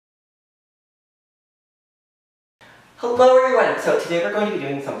Hello everyone! So today we're going to be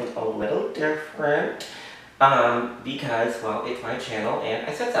doing something a little different because, well, it's my channel and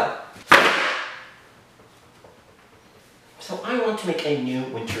I said so. So I want to make a new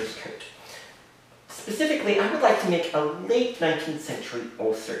winter's coat. Specifically, I would like to make a late 19th century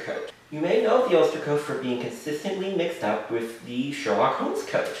Ulster coat. You may know the Ulster coat for being consistently mixed up with the Sherlock Holmes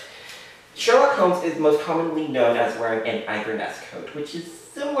coat. Sherlock Holmes is most commonly known as wearing an Inverness coat, which is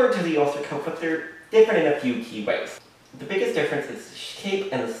similar to the Ulster coat, but they're different in a few key ways. The biggest difference is the cape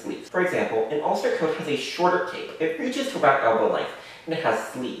and the sleeves. For example, an Ulster coat has a shorter cape. It reaches to about elbow length, and it has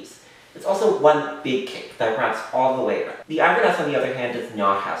sleeves. It's also one big cape that wraps all the way around. The Inverness, on the other hand, does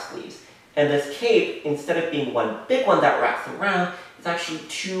not have sleeves. And this cape, instead of being one big one that wraps around, is actually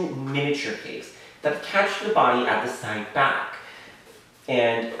two miniature capes that attach to the body at the side back.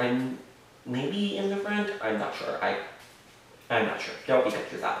 And maybe in the front? I'm not sure. I'm not sure. Don't be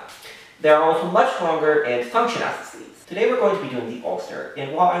pictures out. They're also much longer and function as the sleeves. Today we're going to be doing the Ulster,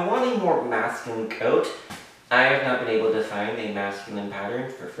 and while I want a more masculine coat, I have not been able to find a masculine pattern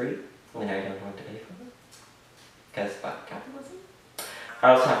for free when I don't want to pay for it. Because what? Capitalism? I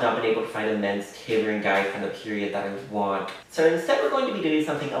also have not been able to find a men's tailoring guide from the period that I want. So instead we're going to be doing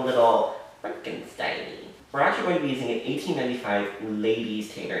something a little Frankenstein-y. We're actually going to be using an 1895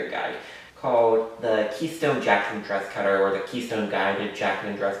 ladies tailoring guide called the Keystone Jacket and Dress Cutter, or the Keystone Guide to Jacket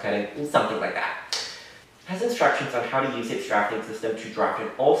and Dress Cutting, something like that. It has instructions on how to use its drafting system to draft an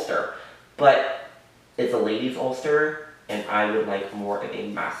ulster, but it's a ladies ulster, and I would like more of a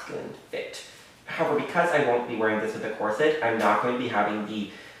masculine fit. However, because I won't be wearing this with a corset, I'm not going to be having the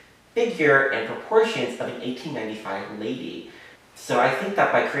figure and proportions of an 1895 lady. So I think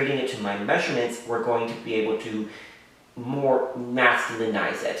that by creating it to my measurements, we're going to be able to more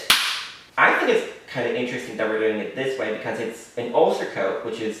masculinize it. I think it's kind of interesting that we're doing it this way because it's an Ulster coat,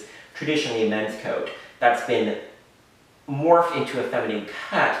 which is traditionally a men's coat, that's been morphed into a feminine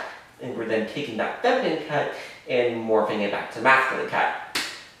cut, and we're then taking that feminine cut and morphing it back to masculine cut.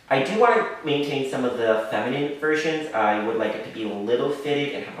 I do want to maintain some of the feminine versions. I would like it to be a little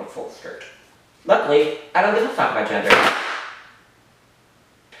fitted and have a full skirt. Luckily, I don't give a fuck about gender.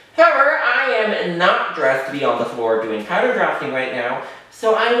 However, I am not dressed to be on the floor doing pattern drafting right now,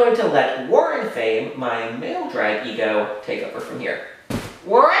 so I'm going to let Warren Faame, my male drag ego, take over from here.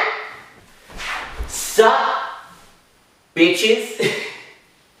 Warren? Sup, bitches?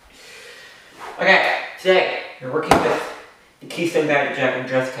 Okay, today we're working with the Keystone Guide to Jacket and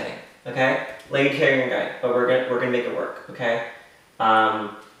Dress Cutting, okay? Lady tailoring guide, but we're gonna make it work, okay? I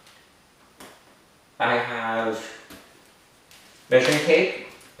have measuring tape,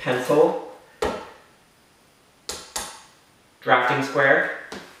 pencil, drafting square.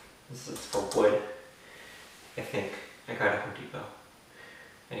 This is for wood, I think. I got it at Home Depot.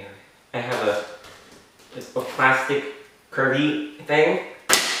 Anyway, I have a plastic curvy thing,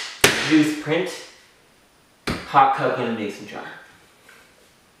 newsprint, hot coke in a mason jar.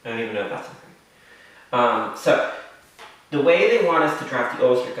 I don't even know if that's something. So, the way they want us to draft the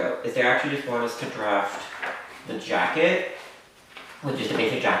Ulster coat is they actually just want us to draft the jacket, which is the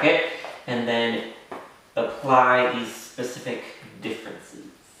basic jacket, and then apply these specific differences.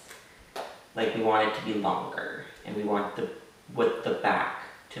 Like we want it to be longer, and we want the width the back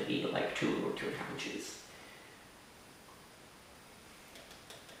to be like 2 or 2.5 inches.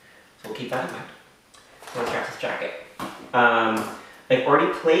 So we'll keep that in mind. So let's draft this jacket. I've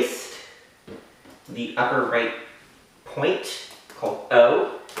already placed the upper right point called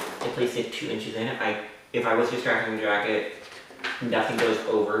O. I placed it 2 inches in. If I was just drafting the jacket, nothing goes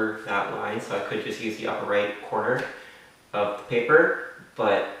over that line, so I could just use the upper right corner of the paper,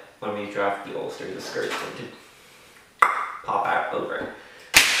 but when we draft the Ulster, the skirt's going to pop out over it.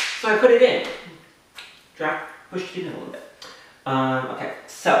 So I put it in. Pushed it in a little bit. Okay,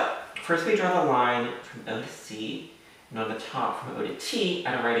 so first we draw the line from O to C, and on the top from O to T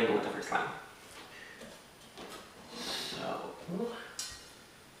at a right angle with the first line. So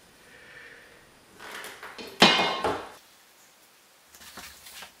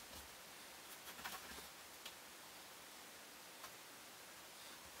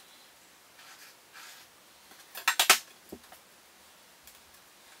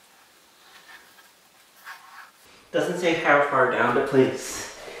doesn't say how far down to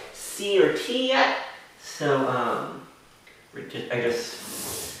place C or T yet, so I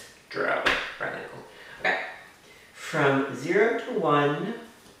just draw right angle. Okay, from 0 to 1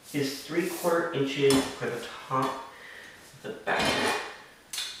 is 3/4 inches for the top of the back.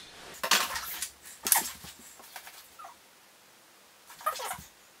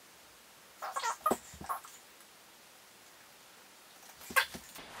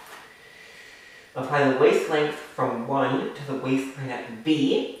 Apply the waist length from 1 to the waistline at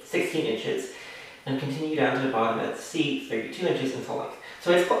B, 16 inches, and continue down to the bottom at C, 32 inches in full length.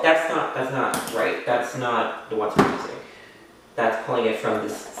 So that's not right. That's not the ones we're using. That's pulling it from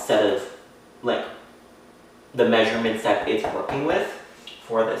this set of, like, the measurements that it's working with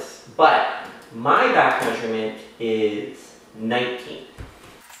for this. But my back measurement is 19.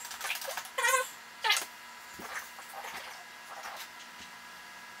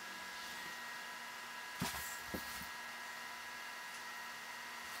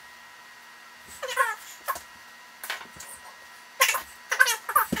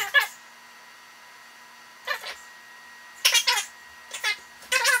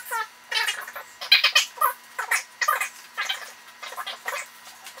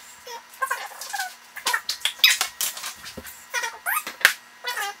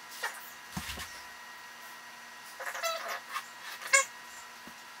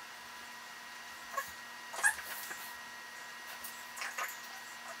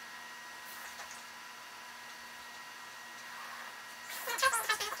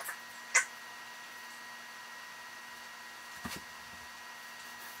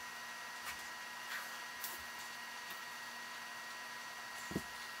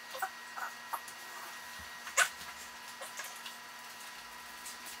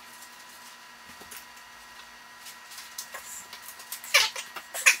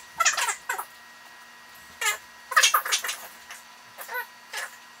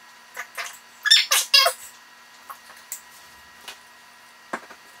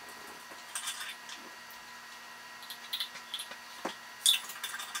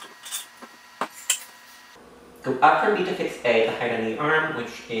 Go up from B to fix A, the height on the arm,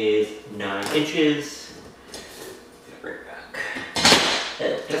 which is 9 inches. Bring it back.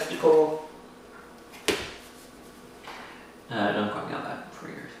 Elastico. Don't quote me on that for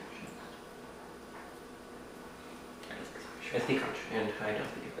yours. Je vais speak and I don't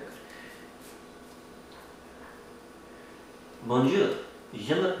speak very good. Bonjour,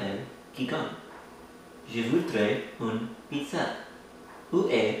 je m'appelle Keystone. Je voudrais une pizza. Où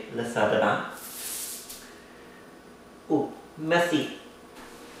est la salle de bain? Oh, merci.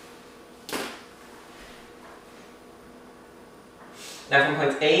 Now from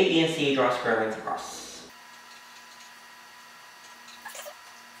points A, B, and C, draw square lines across.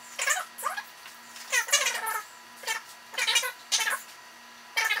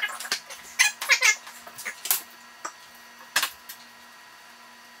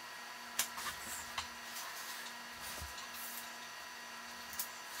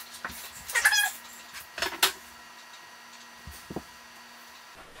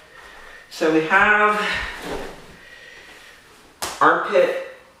 So we have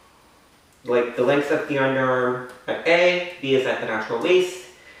armpit, like the length of the underarm at A, B is at the natural waist,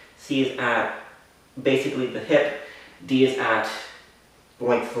 C is at basically the hip, D is at the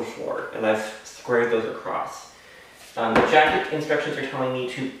length of the floor, and I've squared those across. The jacket instructions are telling me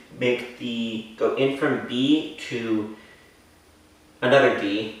to make go in from B to another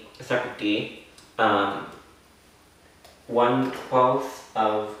D, a separate D, 1/12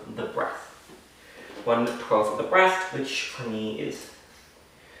 of the breast. 1/12 of the breast, which for me is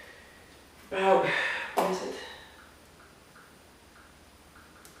about, what is it?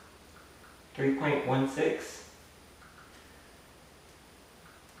 3.16?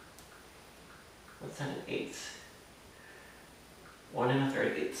 What's that in eighths? 1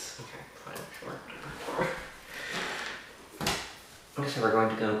 1/3 eighths. Okay, fine, sure. Okay, so we're going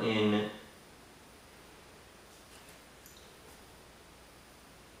to go in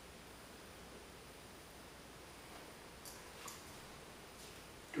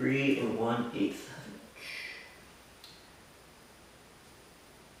 3 1/8 of an inch.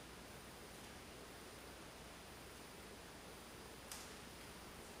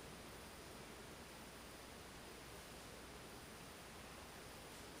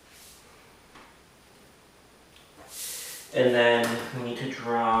 And then we need to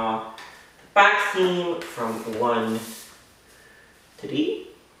draw the back seam from 1 to D.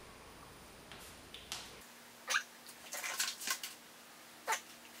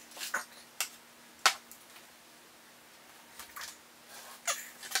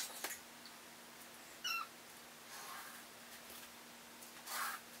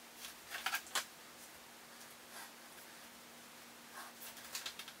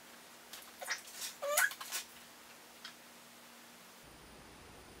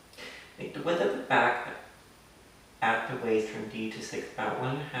 Make the width of the back at the waist from D to 6, about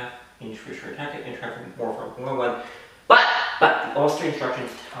 1.5 inch for short jacket, and try for more from 1. But the Ulster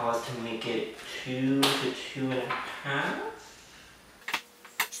instructions tell us to make it 2 to 2.5.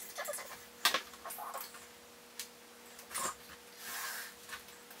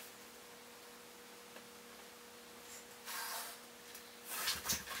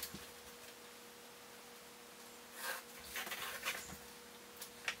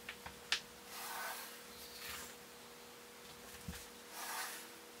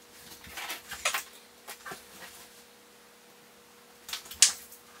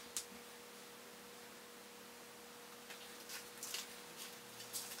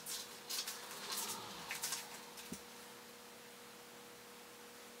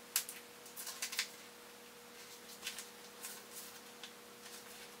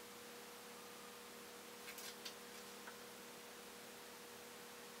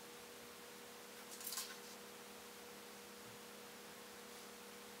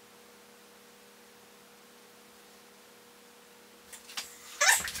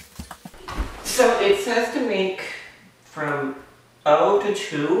 So it says to make from O to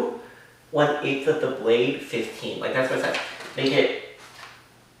 2, 1/8 of the blade 15. Like that's what it says.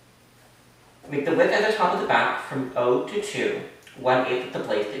 Make the width at the top of the back from O to 2, 1/8 of the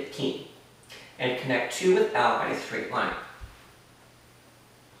blade 15. And connect 2 with L by a straight line.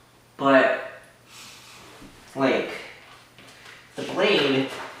 But, like, the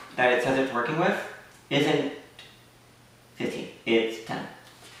blade that it says it's working with isn't 15, it's 10.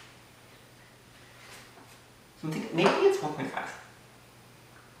 So I'm thinking, maybe it's 1.5.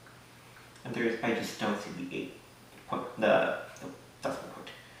 And I just don't see the 8 point, the decimal point.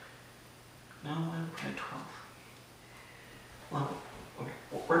 No, I would put a 12. Well, okay,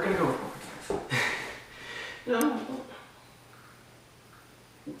 we're gonna go with 1.5. No.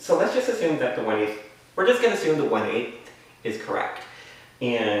 So let's just assume that the 1/8, we're just gonna assume the 1/8 is correct.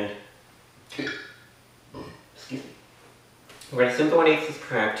 And, excuse me. We're gonna assume the 1/8 is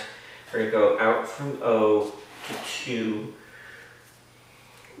correct. We're gonna go out from O to 2,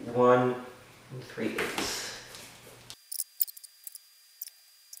 1 3/8.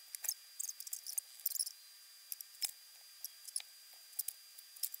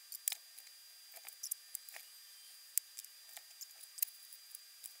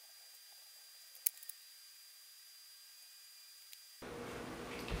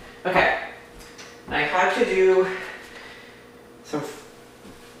 Okay, I had to do some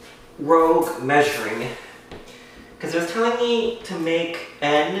rogue measuring because it was telling me to make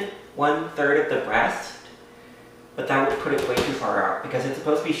N 1/3 of the breast, but that would put it way too far out because it's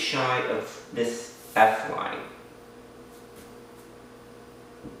supposed to be shy of this F line.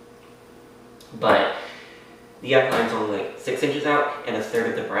 But the F line's only like 6 inches out, and 1/3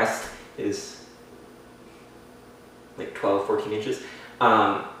 of the breast is like 12, 14 inches.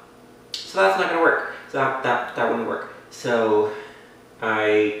 So that's not gonna work. So that wouldn't work. So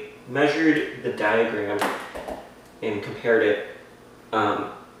I measured the diagram and compared it.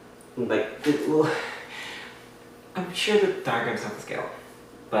 I'm sure the diagram's not the scale,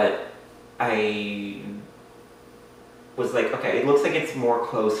 but I was like, okay, it looks like it's more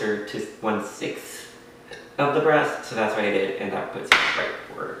closer to 1/6 of the breast, so that's what I did, and that puts it right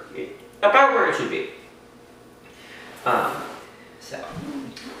about where it should be. So.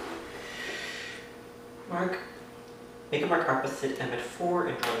 Make a mark opposite M at 4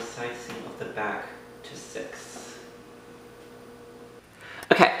 and draw the side seam of the back to 6.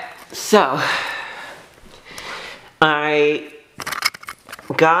 Okay, so I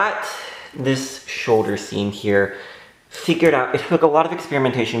got this shoulder seam here figured out. It took a lot of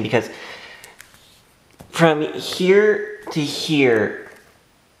experimentation because from here to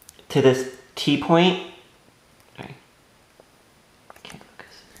this T-point,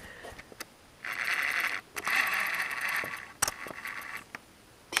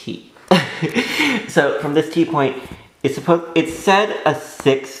 so from this T-point, it said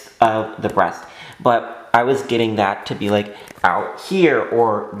 1/6 of the breast, but I was getting that to be like out here,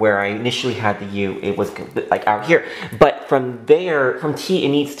 or where I initially had the U, it was like out here. But from there, from T, it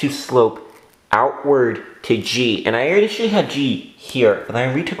needs to slope outward to G, and I initially had G here, and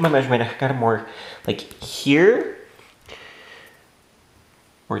I retook my measurement. I got it more like here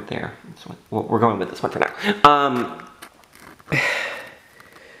or there. So we're going with this one for now.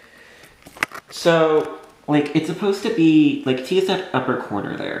 So, like, it's supposed to be, like, T is that upper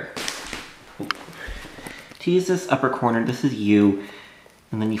corner there. T is this upper corner, this is U,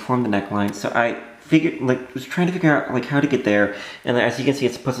 and then you form the neckline. So I figured, like, was trying to figure out, like, how to get there. And then, as you can see,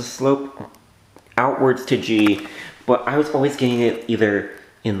 it's supposed to slope outwards to G, but I was always getting it either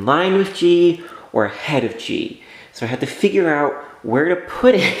in line with G or ahead of G. So I had to figure out where to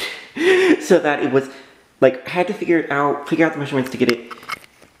put it so that it was, like, I had to figure out the measurements to get it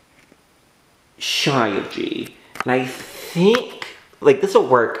shy of G. And I think, like, this will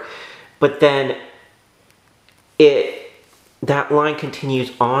work, but then that line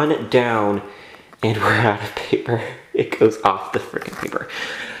continues on down, and we're out of paper. It goes off the freaking paper.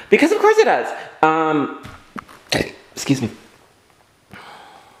 Because of course it does! Excuse me.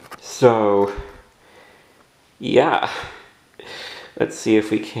 So, yeah. Let's see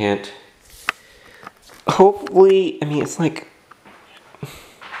if we can't, hopefully, I mean, it's like,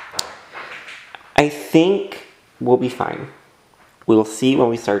 I think we'll be fine. We'll see when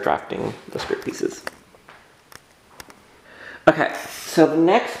we start drafting the script pieces. Okay, so the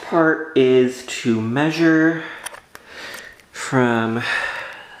next part is to measure from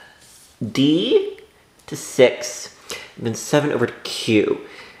D to 6, and then 7 over to Q.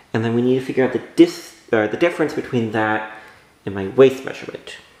 And then we need to figure out the difference between that and my waist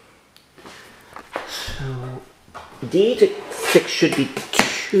measurement. So D to 6 should be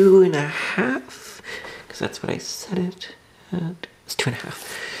 2.5, because that's what I set it at. It's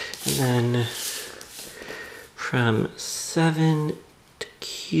 2.5. And then from 7 to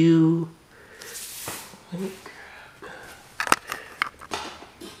Q, let me grab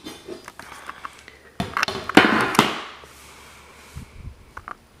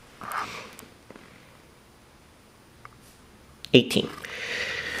 18.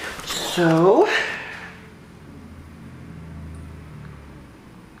 So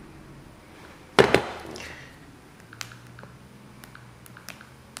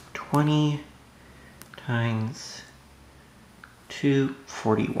 20 times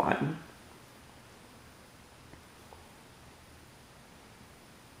 241.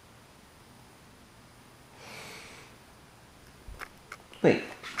 Wait.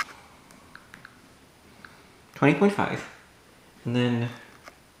 20.5. And then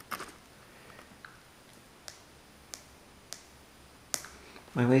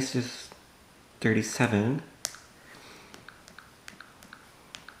my waist is 37.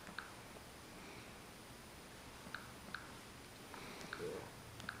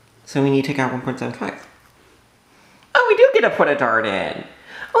 So we need to take out 1.75. Oh, we do get to put a dart in.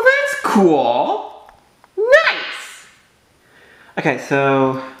 Oh, that's cool. Nice. Okay,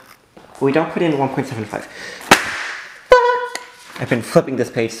 so we don't put in 1.75. I've been flipping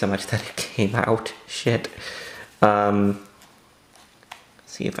this page so much that it came out. Shit.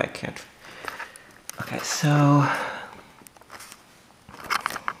 See if I can't. Okay, so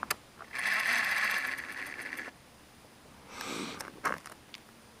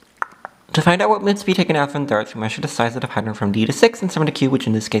to find out what must be taken out from darts, we measure the size of the pattern from D to 6 and 7 to Q, which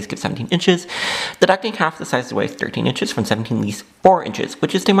in this case gives 17 inches. Deducting half the size of the waist, 13 inches, from 17 leaves 4 inches,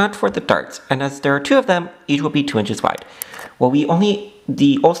 which is the amount for the darts. And as there are 2 of them, each will be 2 inches wide. Well,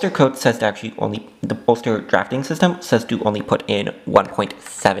 the Ulster code says to actually the Ulster drafting system says to only put in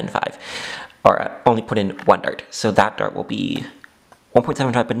 1.75, or only put in 1 dart. So that dart will be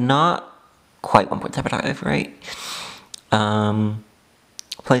 1.75, but not quite 1.75, right?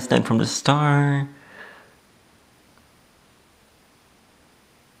 Place 9 from the star.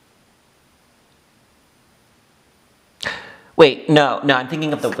 Wait, no, I'm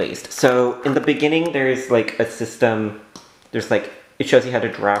thinking of the waist. So in the beginning, there's like a system, there's like, it shows you how to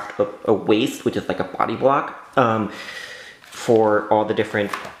draft a waist, which is like a body block, for all the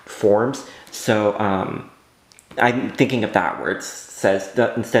different forms. So I'm thinking of that where it says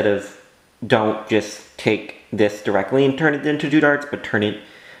that instead of don't just take this directly and turn it into 2 darts,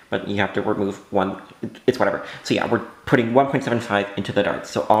 but you have to remove 1, it's whatever. So yeah, we're putting 1.75 into the darts.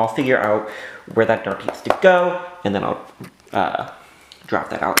 So I'll figure out where that dart needs to go, and then I'll drop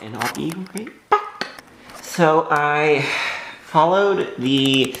that out, and I'll be right back. So I followed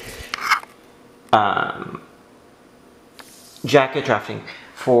the jacket drafting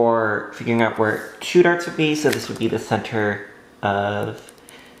for figuring out where 2 darts would be. So this would be the center of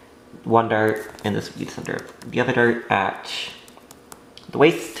 1 dart, and this would be the center of the other dart at the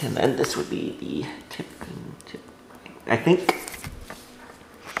waist, and then this would be the tip. I think.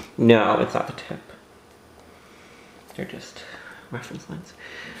 No, it's not the tip. They're just reference lines.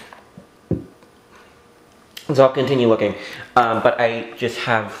 So I'll continue looking, but I just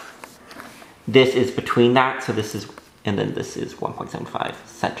have, this is between that, so this is, and then this is 1.75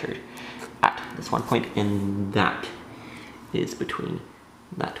 centered at this one point, and that is between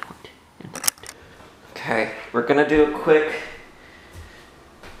that point and that. Okay, we're gonna do a quick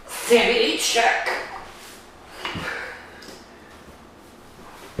sanity check.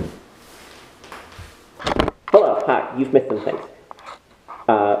 Hello, hi, you've missed some things.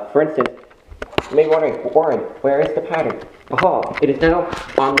 For instance, you may be wondering, Warren, where is the pattern? Oh, it is now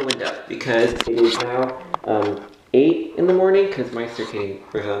on the window because it is now 8 in the morning because my circadian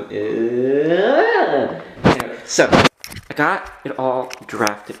rhythm is... Anyway, so, I got it all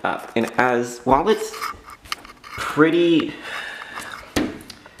drafted up, and while it's pretty...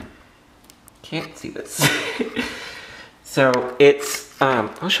 Can't see this. So it's,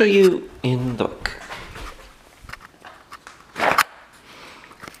 I'll show you in the book.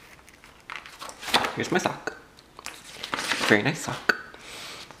 Here's my sock. Very nice sock.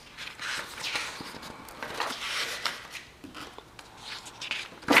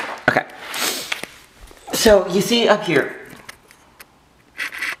 Okay. So you see up here.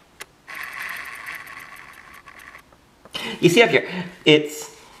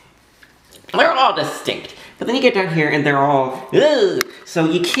 They're all distinct. But then you get down here and they're all, ugh. So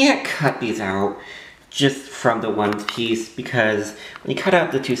you can't cut these out just from the one piece, because when you cut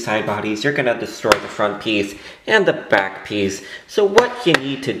out the 2 side bodies, you're gonna destroy the front piece and the back piece. So what you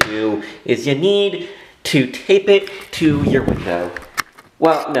need to do is you need to tape it to your window.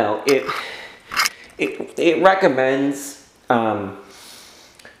 Well, no, it recommends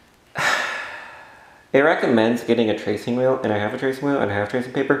it recommends getting a tracing wheel, and I have a tracing wheel and I have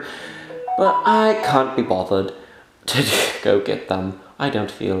tracing paper, but I can't be bothered to go get them. I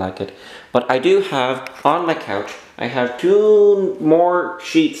don't feel like it. But I do have on my couch, I have 2 more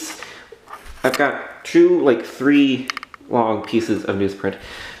sheets. I've got 2, like 3 long pieces of newsprint.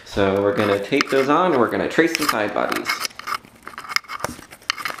 So we're gonna tape those on and we're gonna trace the side bodies.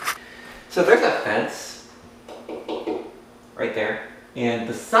 So there's a fence right there, and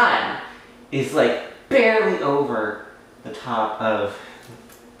the sun is like barely over the top of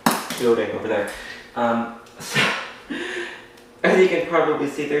the building over there. So, as you can probably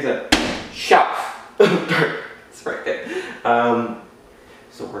see, there's a shelf of dirt. It's right there.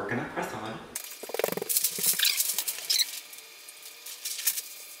 So we're gonna press on.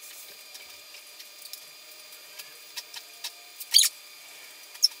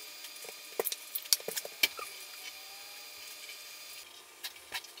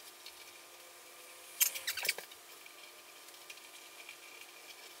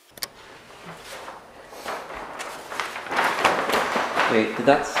 Wait, did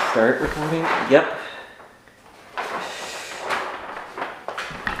that start recording? Yep.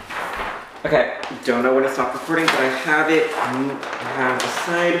 Okay, don't know when to stop recording, but I have it. I have the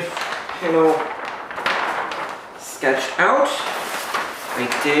side panel sketched out.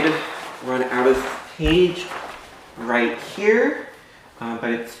 I did run out of page right here, but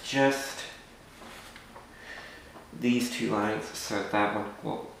it's just these 2 lines, so that one,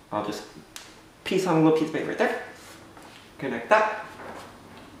 well, I'll just piece on a little piece of paper right there. Connect that.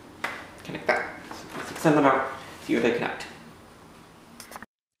 Connect that. So send them out, see where they connect.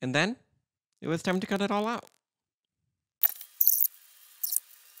 And then it was time to cut it all out.